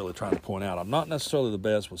what I'm really trying to point out. I'm not necessarily the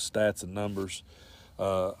best with stats and numbers.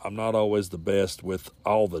 I'm not always the best with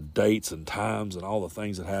all the dates and times and all the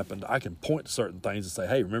things that happened. I can point to certain things and say,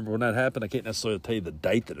 hey, remember when that happened? I can't necessarily tell you the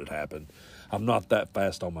date that it happened. I'm not that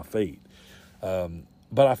fast on my feet.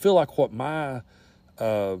 But I feel like what I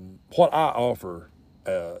offer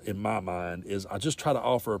in my mind is I just try to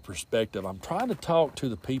offer a perspective. I'm trying to talk to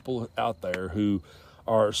the people out there who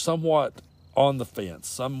are somewhat on the fence,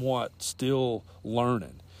 somewhat still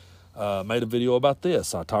learning. Made a video about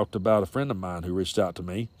this. I talked about a friend of mine who reached out to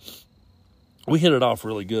me. We hit it off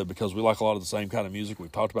really good because we like a lot of the same kind of music.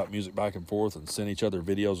 We've talked about music back and forth and sent each other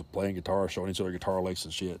videos of playing guitar, showing each other guitar licks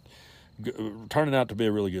and shit. Turning out to be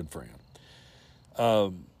a really good friend.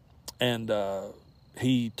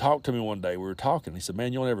 He talked to me one day. We were talking. He said,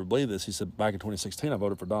 man, you'll never believe this. He said, back in 2016, I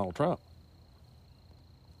voted for Donald Trump.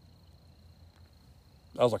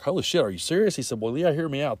 I was like, holy shit, are you serious? He said, well, yeah, hear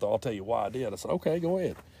me out, though. I'll tell you why I did. I said, okay, go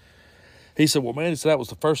ahead. He said, well, man, that was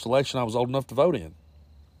the first election I was old enough to vote in.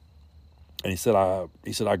 And he said,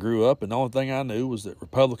 I grew up, and the only thing I knew was that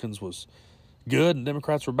Republicans was good and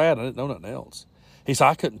Democrats were bad. I didn't know nothing else. He said,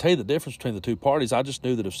 I couldn't tell you the difference between the two parties. I just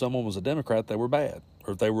knew that if someone was a Democrat, they were bad.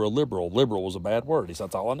 Or if they were a liberal was a bad word. He said,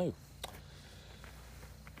 that's all I knew.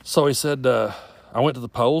 So he said, I went to the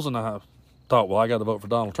polls, and I thought, well, I got to vote for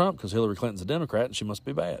Donald Trump because Hillary Clinton's a Democrat, and she must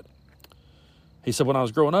be bad. He said, when I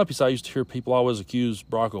was growing up, he said, I used to hear people always accuse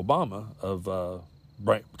Barack Obama of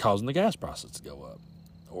causing the gas prices to go up.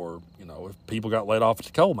 Or, if people got laid off at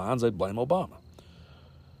the coal mines, they'd blame Obama.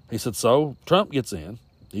 He said, so Trump gets in.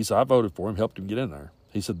 He said, I voted for him, helped him get in there.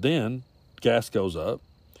 He said, then gas goes up.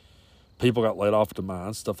 People got laid off at the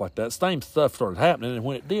mines, stuff like that. Same stuff started happening. And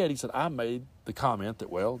when it did, he said, I made the comment that,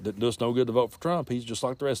 well, didn't do us no good to vote for Trump. He's just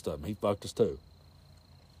like the rest of them. He fucked us too.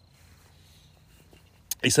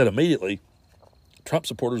 He said immediately, Trump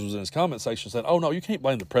supporters was in his comment section and said, oh, no, you can't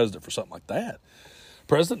blame the president for something like that. The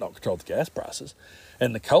president don't control the gas prices.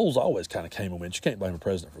 And the coals always kind of came and went. You can't blame the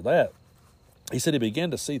president for that. He said he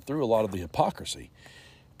began to see through a lot of the hypocrisy.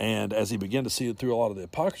 And as he began to see through a lot of the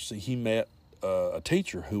hypocrisy, he met a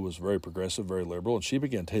teacher who was very progressive, very liberal, and she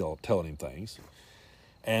began telling him things.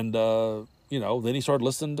 And, then he started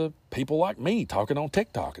listening to people like me talking on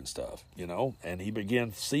TikTok and stuff, and he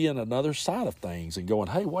began seeing another side of things and going,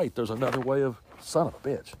 hey, wait, there's another way of, son of a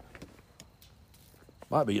bitch.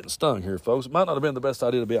 Might be getting stung here, folks. It might not have been the best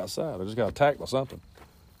idea to be outside. I just got attacked by something.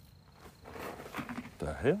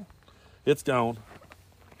 The hell? It's gone.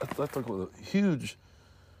 That's like a huge,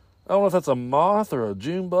 I don't know if that's a moth or a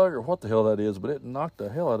June bug or what the hell that is, but it knocked the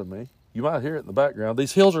hell out of me. You might hear it in the background.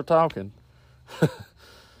 These hills are talking.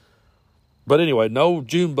 But anyway, no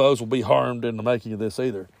June bugs will be harmed in the making of this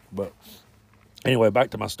either. But anyway, back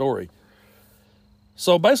to my story.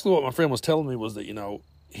 So basically what my friend was telling me was that,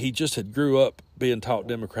 he just had grew up being taught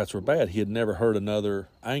Democrats were bad. He had never heard another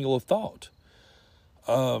angle of thought.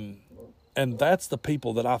 And that's the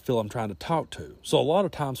people that I feel I'm trying to talk to. So a lot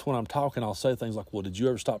of times when I'm talking, I'll say things like, well, did you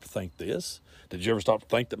ever stop to think this? Did you ever stop to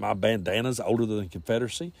think that my bandana's older than the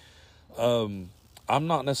Confederacy? I'm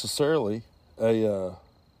not necessarily the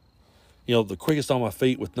quickest on my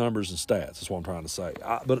feet with numbers and stats. That's what I'm trying to say.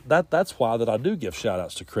 But that's why that I do give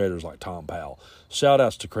shout-outs to creators like Tom Powell.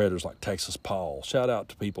 Shout-outs to creators like Texas Paul. Shout-out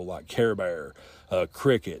to people like Care Bear,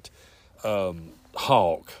 Cricket,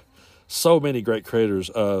 Hawk. So many great creators.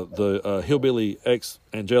 The Hillbilly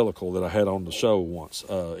Ex-Angelical that I had on the show once.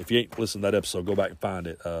 If you ain't listened to that episode, go back and find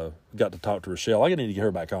it. Got to talk to Rochelle. I need to get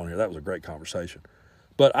her back on here. That was a great conversation.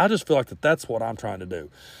 But I just feel like that's what I'm trying to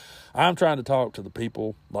do. I'm trying to talk to the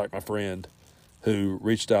people like my friend who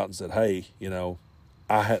reached out and said, hey,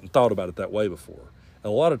 I hadn't thought about it that way before.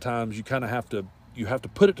 And a lot of times you kind of have to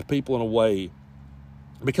put it to people in a way,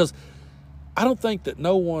 because I don't think that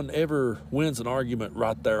no one ever wins an argument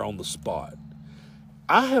right there on the spot.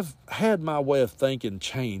 I have had my way of thinking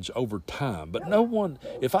change over time, but no one,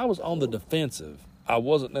 if I was on the defensive, I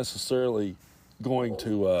wasn't necessarily going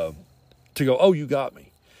to go, oh, you got me.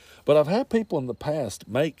 But I've had people in the past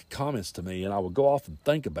make comments to me, and I would go off and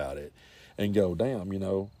think about it and go, damn,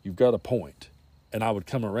 you've got a point. And I would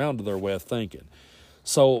come around to their way of thinking.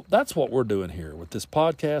 So that's what we're doing here with this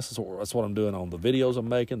podcast. That's what I'm doing on the videos I'm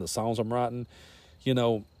making, the songs I'm writing.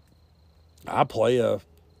 I play an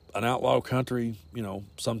outlaw country,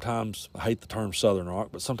 sometimes I hate the term Southern rock,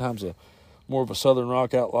 but sometimes more of a Southern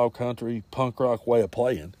rock, outlaw country, punk rock way of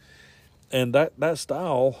playing. And that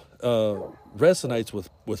style resonates with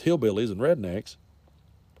hillbillies and rednecks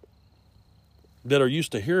that are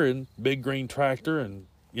used to hearing big green tractor and,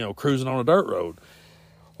 cruising on a dirt road.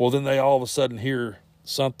 Well, then they all of a sudden hear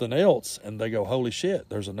something else and they go, holy shit,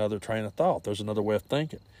 there's another train of thought. There's another way of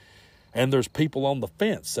thinking. And there's people on the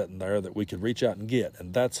fence sitting there that we could reach out and get.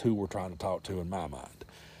 And that's who we're trying to talk to in my mind.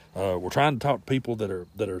 We're trying to talk to people that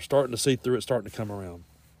are starting to see through it, starting to come around.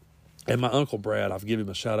 And my Uncle Brad, I've given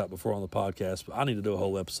him a shout out before on the podcast, but I need to do a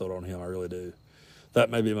whole episode on him. I really do. That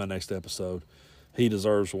may be my next episode. He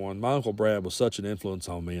deserves one. My Uncle Brad was such an influence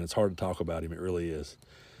on me, and it's hard to talk about him. It really is.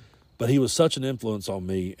 But he was such an influence on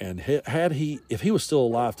me, and if he was still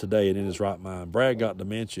alive today and in his right mind, Brad got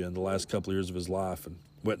dementia in the last couple of years of his life and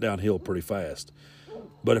went downhill pretty fast.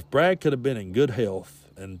 But if Brad could have been in good health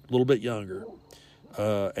and a little bit younger,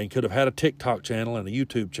 and could have had a TikTok channel and a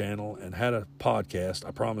YouTube channel and had a podcast,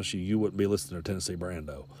 I promise you wouldn't be listening to Tennessee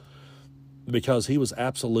Brando. Because he was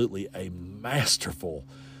absolutely a masterful,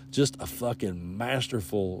 just a fucking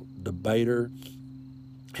masterful debater.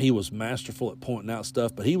 He was masterful at pointing out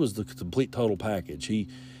stuff, but he was the complete total package.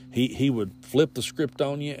 He would flip the script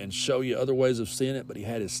on you and show you other ways of seeing it, but he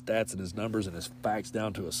had his stats and his numbers and his facts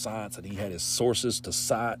down to a science, and he had his sources to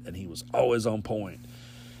cite, and he was always on point.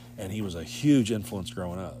 And he was a huge influence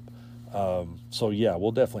growing up. So, yeah,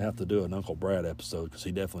 we'll definitely have to do an Uncle Brad episode because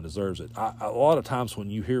he definitely deserves it. A lot of times when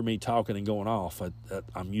you hear me talking and going off,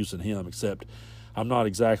 I'm using him, except I'm not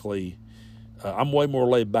exactly I'm way more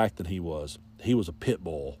laid back than he was. He was a pit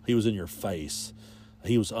bull. He was in your face.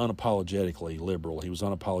 He was unapologetically liberal. He was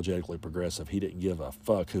unapologetically progressive. He didn't give a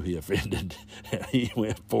fuck who he offended. He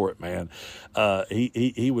went for it, man.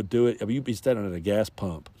 He would do it. I mean, you'd be standing at a gas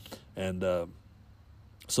pump and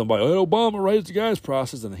somebody, oh, Obama raised the gas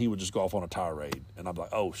prices, and he would just go off on a tirade. And I'm like,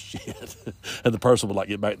 oh, shit. And the person would,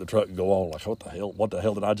 get back in the truck and go on, like, what the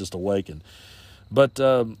hell did I just awaken? But,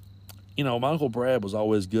 my Uncle Brad was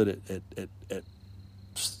always good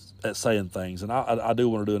at saying things. And I do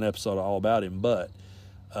want to do an episode all about him. But,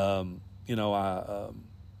 I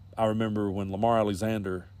remember when Lamar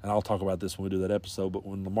Alexander, and I'll talk about this when we do that episode, but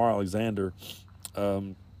when Lamar Alexander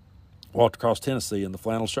walked across Tennessee in the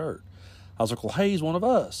flannel shirt, I was like, well, hey, he's one of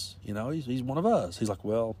us. He's one of us. He's like,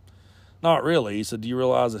 well, not really. He said, do you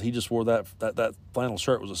realize that he just wore that flannel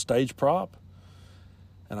shirt was a stage prop?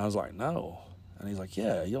 And I was like, no. And he's like,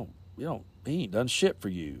 yeah, he ain't done shit for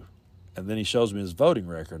you. And then he shows me his voting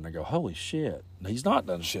record, and I go, holy shit, he's not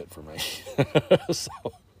done shit for me.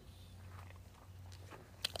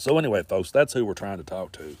 So anyway, folks, that's who we're trying to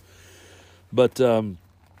talk to. But I'll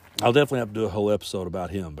definitely have to do a whole episode about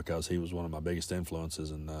him because he was one of my biggest influences,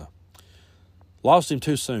 and lost him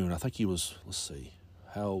too soon. I think he was, let's see,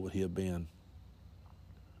 how old would he have been?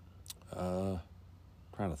 Trying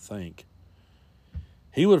to think.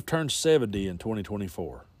 He would have turned 70 in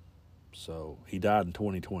 2024. So he died in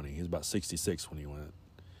 2020. He was about 66 when he went.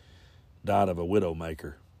 Died of a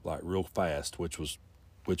widowmaker, real fast, which was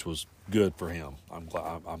good for him. I'm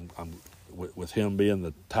with him being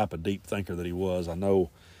the type of deep thinker that he was. I know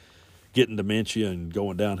getting dementia and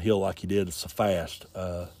going downhill like he did so fast.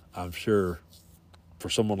 I'm sure for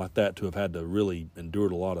someone like that to have had to really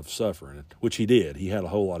endured a lot of suffering, which he did. He had a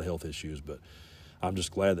whole lot of health issues, but I'm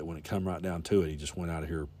just glad that when it come right down to it, he just went out of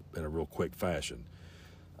here in a real quick fashion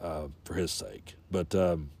for his sake. But,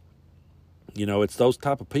 it's those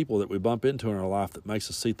type of people that we bump into in our life that makes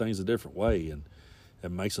us see things a different way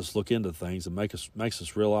and makes us look into things and makes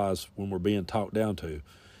us realize when we're being talked down to.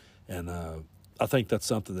 And I think that's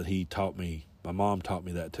something that he taught me. My mom taught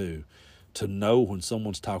me that too, to know when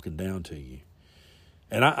someone's talking down to you.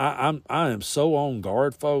 And I am so on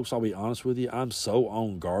guard, folks. I'll be honest with you. I'm so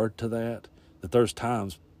on guard to that there's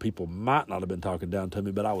times people might not have been talking down to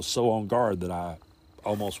me, but I was so on guard that I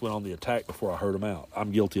almost went on the attack before I heard them out.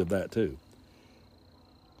 I'm guilty of that too.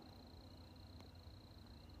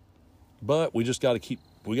 But we got to keep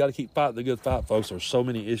fighting the good fight, folks. There's so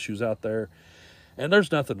many issues out there, and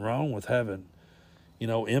there's nothing wrong with having,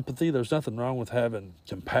 empathy. There's nothing wrong with having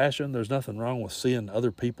compassion. There's nothing wrong with seeing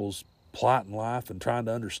other people's plight in life and trying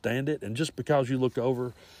to understand it. And just because you look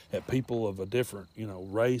over at people of a different,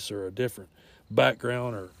 race or a different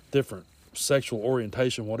background or different sexual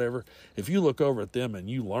orientation, whatever, if you look over at them and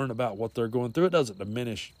you learn about what they're going through, it doesn't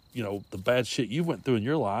diminish, the bad shit you went through in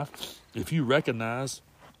your life. If you recognize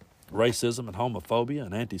racism and homophobia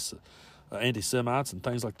and anti-Semites and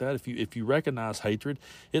things like that, if you recognize hatred,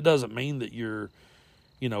 it doesn't mean that you're,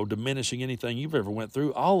 diminishing anything you've ever went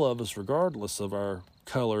through. All of us, regardless of our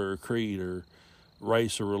color or creed or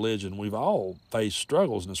race or religion, we've all faced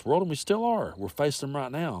struggles in this world, and we still are. We're facing them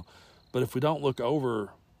right now. But if we don't look over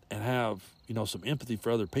and have, some empathy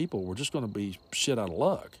for other people, we're just going to be shit out of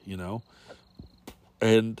luck,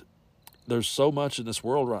 And there's so much in this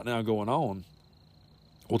world right now going on.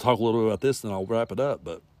 We'll talk a little bit about this, and then I'll wrap it up.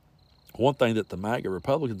 But one thing that the MAGA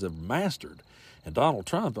Republicans have mastered, and Donald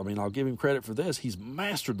Trump, I'll give him credit for this, he's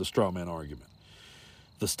mastered the straw man argument.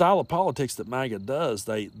 The style of politics that MAGA does,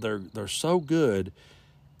 they're so good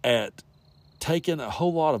at taking a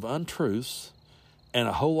whole lot of untruths and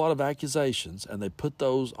a whole lot of accusations, and they put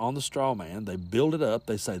those on the straw man. They build it up.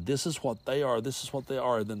 They say, this is what they are, and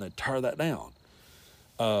then they tear that down.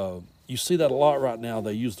 You see that a lot right now.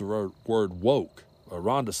 They use the word woke.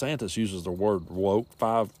 Ron DeSantis uses the word woke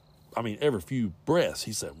every few breaths.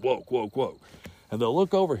 He said, woke, woke, woke. And they'll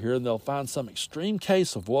look over here, and they'll find some extreme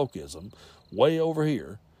case of wokeism way over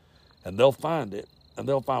here, and they'll find it. And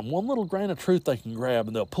they'll find one little grain of truth they can grab,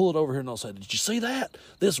 and they'll pull it over here, and they'll say, did you see that?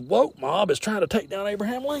 This woke mob is trying to take down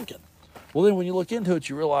Abraham Lincoln. Well, then when you look into it,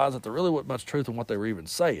 you realize that there really wasn't much truth in what they were even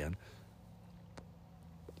saying.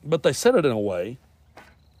 But they said it in a way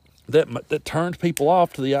that turned people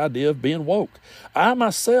off to the idea of being woke. I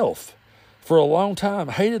myself, for a long time,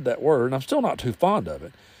 hated that word, and I'm still not too fond of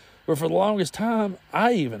it. But for the longest time,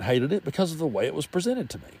 I even hated it because of the way it was presented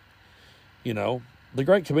to me. The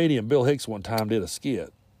great comedian Bill Hicks one time did a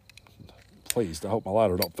skit. Please, I hope my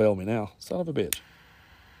lighter don't fail me now. Son of a bitch.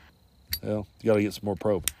 Well, you got to get some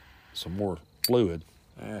more fluid.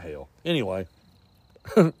 Hell. Anyway,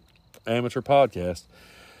 amateur podcast.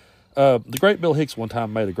 The great Bill Hicks one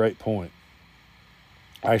time made a great point.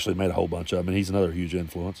 I actually made a whole bunch of them, and he's another huge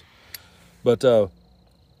influence. But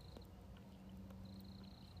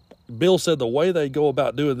Bill said the way they go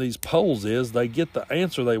about doing these polls is they get the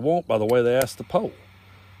answer they want by the way they ask the poll.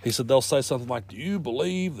 He said they'll say something like, do you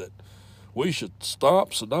believe that we should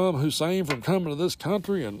stop Saddam Hussein from coming to this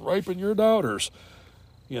country and raping your daughters?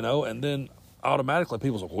 And then automatically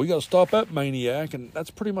people say, well, we got to stop that maniac. And that's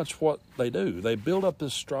pretty much what they do. They build up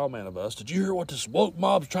this straw man of us. Did you hear what this woke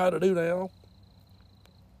mob's trying to do now?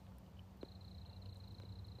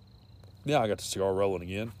 Yeah, I got the cigar rolling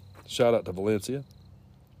again. Shout out to Valencia.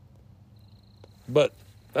 But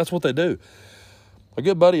that's what they do. A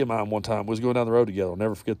good buddy of mine one time was going down the road together. I'll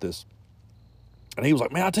never forget this. And he was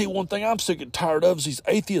like, man, I'll tell you one thing I'm sick and tired of is these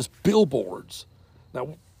atheist billboards.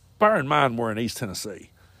 Now, bear in mind we're in East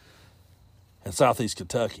Tennessee and Southeast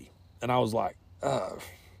Kentucky. And I was like,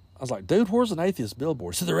 dude, where's an atheist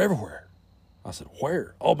billboard? He said, they're everywhere. I said,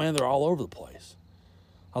 where? Oh, man, they're all over the place.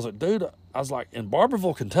 I was like, dude, in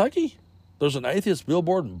Barberville, Kentucky? There's an atheist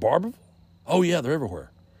billboard in Barberville? Oh, yeah, they're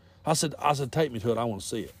everywhere. I said, take me to it. I want to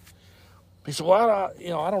see it. He said, well,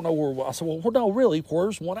 I don't know where. I said, well, no, really,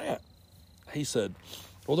 where's one at? He said,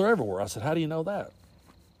 well, they're everywhere. I said, how do you know that?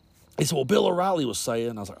 He said, well, Bill O'Reilly was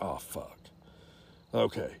saying. I was like, oh, fuck.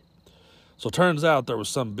 Okay. So it turns out there was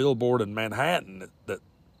some billboard in Manhattan that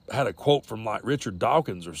had a quote from like Richard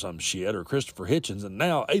Dawkins or some shit or Christopher Hitchens, and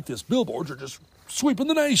now atheist billboards are just sweeping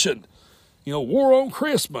the nation. War on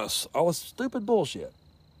Christmas. All this stupid bullshit.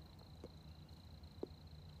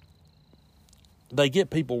 They get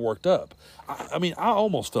people worked up. I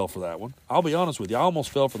almost fell for that one. I'll be honest with you. I almost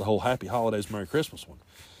fell for the whole Happy Holidays, Merry Christmas one.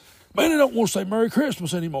 Man, they don't want to say Merry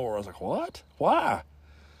Christmas anymore. I was like, what? Why?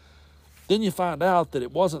 Then you find out that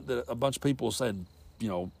it wasn't that a bunch of people said,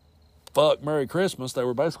 fuck Merry Christmas. They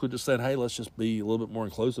were basically just saying, hey, let's just be a little bit more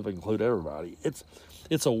inclusive and include everybody.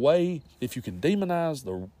 It's a way, if you can demonize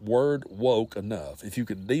the word woke enough, if you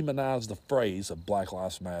can demonize the phrase of Black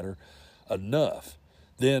Lives Matter enough,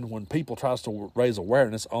 then when people tries to raise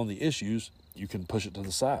awareness on the issues, you can push it to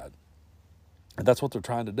the side. And that's what they're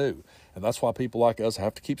trying to do. And that's why people like us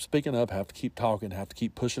have to keep speaking up, have to keep talking, have to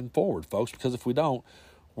keep pushing forward, folks, because if we don't,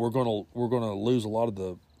 we're going to lose a lot of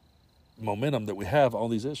the momentum that we have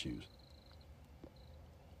on these issues.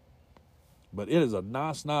 But it is a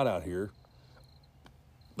nice night out here.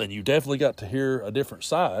 And you definitely got to hear a different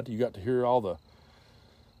side. You got to hear all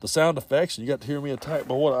the sound effects, and you got to hear me attack.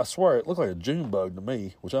 But what I swear, it looked like a June bug to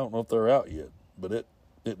me, which I don't know if they're out yet. But it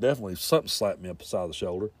definitely, something slapped me up the side of the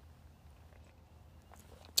shoulder.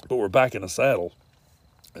 But we're back in the saddle.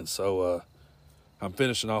 And so I'm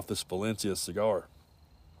finishing off this Valencia cigar.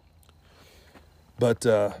 But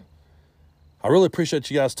I really appreciate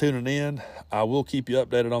you guys tuning in. I will keep you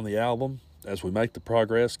updated on the album as we make the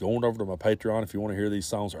progress. Going over to my Patreon if you want to hear these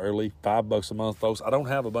songs early. $5 a month, folks. I don't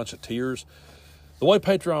have a bunch of tiers. The way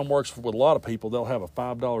Patreon works with a lot of people, they'll have a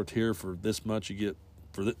 $5 tier for this much you get.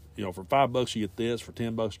 For $5 you get this, for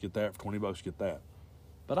 $10 you get that, for $20 you get that.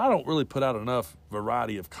 But I don't really put out enough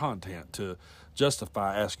variety of content to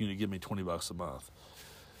justify asking you to give me $20 a month.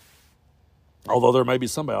 Although there may be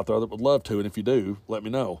somebody out there that would love to, and if you do, let me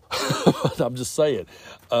know. I'm just saying.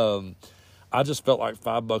 I just felt like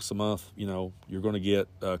 $5 a month, you're going to get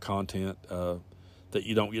content that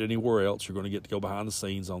you don't get anywhere else. You're going to get to go behind the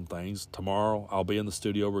scenes on things. Tomorrow, I'll be in the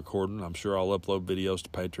studio recording. I'm sure I'll upload videos to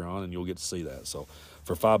Patreon, and you'll get to see that. So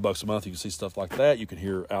for $5 a month, you can see stuff like that. You can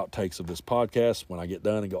hear outtakes of this podcast when I get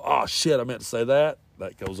done and go, oh, shit, I meant to say that.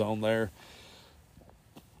 That goes on there.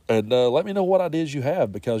 And let me know what ideas you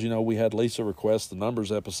have, because, we had Lisa request the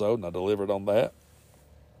numbers episode, and I delivered on that.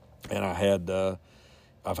 And I had,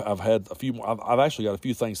 I've had a few more. I've actually got a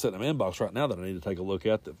few things sitting in my inbox right now that I need to take a look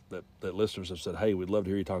at that listeners have said, hey, we'd love to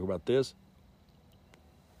hear you talk about this.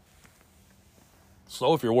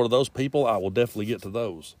 So if you're one of those people, I will definitely get to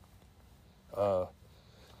those.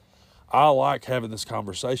 I like having this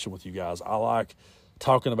conversation with you guys. I like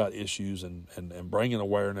talking about issues and bringing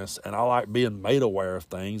awareness, and I like being made aware of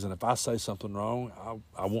things. And if I say something wrong,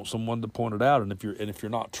 I want someone to point it out. And if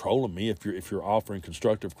you're not trolling me, if you're offering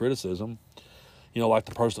constructive criticism, like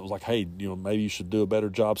the person that was like, hey, maybe you should do a better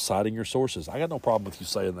job citing your sources. I got no problem with you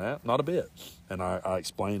saying that, not a bit. And I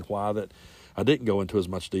explained why that I didn't go into as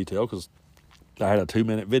much detail because I had a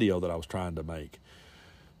 2-minute video that I was trying to make.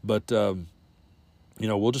 But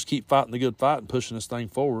we'll just keep fighting the good fight and pushing this thing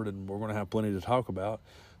forward, and we're going to have plenty to talk about.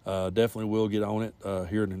 Definitely will get on it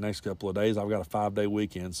here in the next couple of days. I've got a 5-day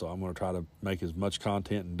weekend, so I'm going to try to make as much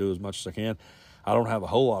content and do as much as I can. I don't have a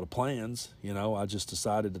whole lot of plans. I just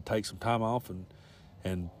decided to take some time off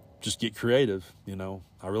and just get creative.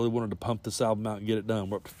 I really wanted to pump this album out and get it done.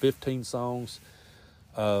 We're up to 15 songs,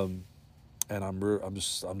 and I'm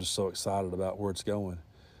just so excited about where it's going.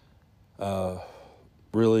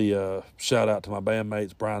 Really shout out to my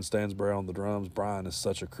bandmates, Brian Stansbury on the drums. Brian is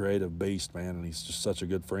such a creative beast, man, and he's just such a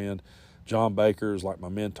good friend. John Baker is like my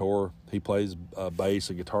mentor. He plays bass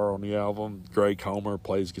and guitar on the album. Greg Comer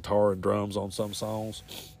plays guitar and drums on some songs.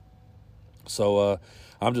 So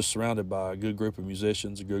I'm just surrounded by a good group of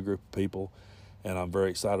musicians, a good group of people, and I'm very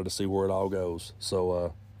excited to see where it all goes.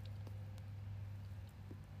 So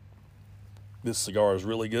this cigar is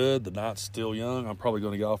really good. The night's still young. I'm probably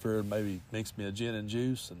going to go off here and maybe mix me a gin and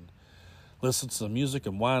juice and listen to some music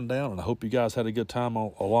and wind down. And I hope you guys had a good time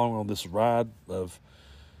along on this ride of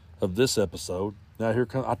this episode. Now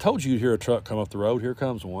I told you you'd hear a truck come up the road. Here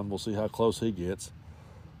comes one. We'll see how close he gets.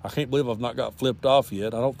 I can't believe I've not got flipped off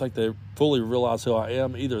yet. I don't think they fully realize who I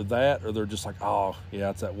am. Either that or they're just like, oh,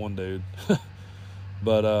 yeah, it's that one dude.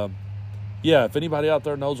 But, yeah, if anybody out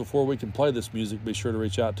there knows before we can play this music, be sure to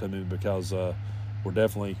reach out to me, because we're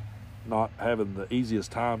definitely not having the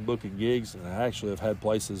easiest time booking gigs. And I actually have had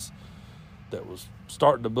places that was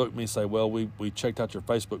starting to book me say, well, we checked out your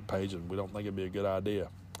Facebook page and we don't think it'd be a good idea.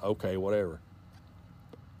 Okay, whatever.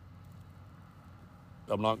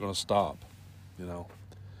 I'm not going to stop,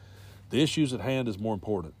 The issues at hand is more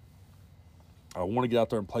important. I want to get out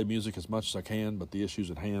there and play music as much as I can, but the issues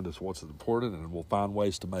at hand is what's important, and we'll find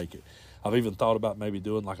ways to make it. I've even thought about maybe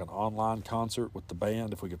doing like an online concert with the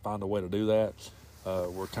band, if we could find a way to do that.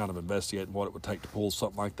 We're kind of investigating what it would take to pull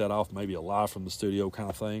something like that off, maybe a live from the studio kind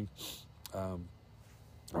of thing.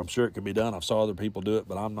 I'm sure it could be done. I've saw other people do it,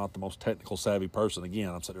 but I'm not the most technical savvy person. Again,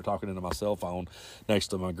 I'm sitting there talking into my cell phone next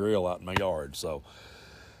to my grill out in my yard. So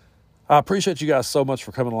I appreciate you guys so much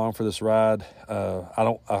for coming along for this ride.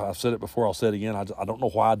 I've said it before, I'll say it again. I don't know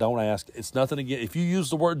why I don't ask. It's nothing again. If you use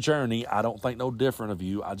the word journey, I don't think no different of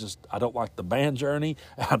you. I don't like the band journey.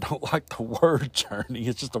 And I don't like the word journey.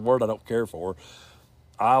 It's just a word I don't care for.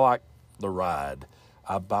 I like the ride.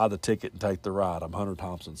 I buy the ticket and take the ride. I'm Hunter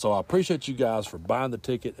Thompson. So I appreciate you guys for buying the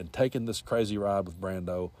ticket and taking this crazy ride with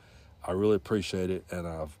Brando. I really appreciate it. And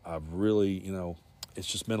I've really, it's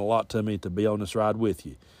just meant a lot to me to be on this ride with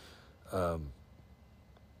you.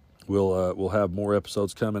 We'll have more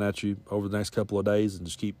episodes coming at you over the next couple of days, and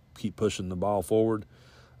just keep pushing the ball forward.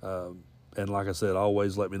 And like I said,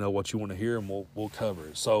 always let me know what you want to hear, and we'll cover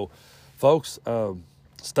it. So, folks,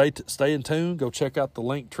 stay in tune. Go check out the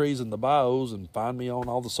link trees and the bios, and find me on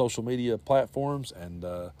all the social media platforms. And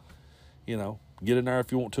get in there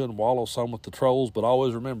if you want to and wallow some with the trolls. But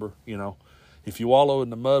always remember, if you wallow in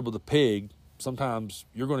the mud with a pig, sometimes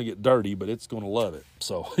you're going to get dirty, but it's going to love it.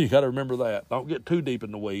 So you got to remember that. Don't get too deep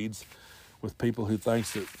in the weeds with people who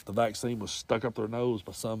thinks that the vaccine was stuck up their nose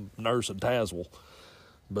by some nurse in Tazewell.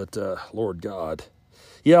 But Lord God.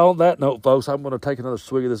 Yeah, on that note, folks, I'm going to take another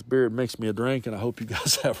swig of this beer and mix me a drink, and I hope you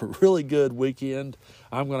guys have a really good weekend.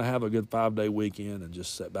 I'm going to have a good 5-day weekend and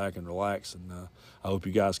just sit back and relax, and I hope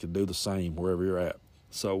you guys can do the same wherever you're at.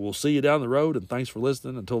 So we'll see you down the road, and thanks for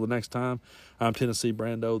listening. Until the next time, I'm Tennessee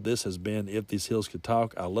Brando. This has been If These Hills Could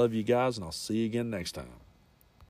Talk. I love you guys, and I'll see you again next time.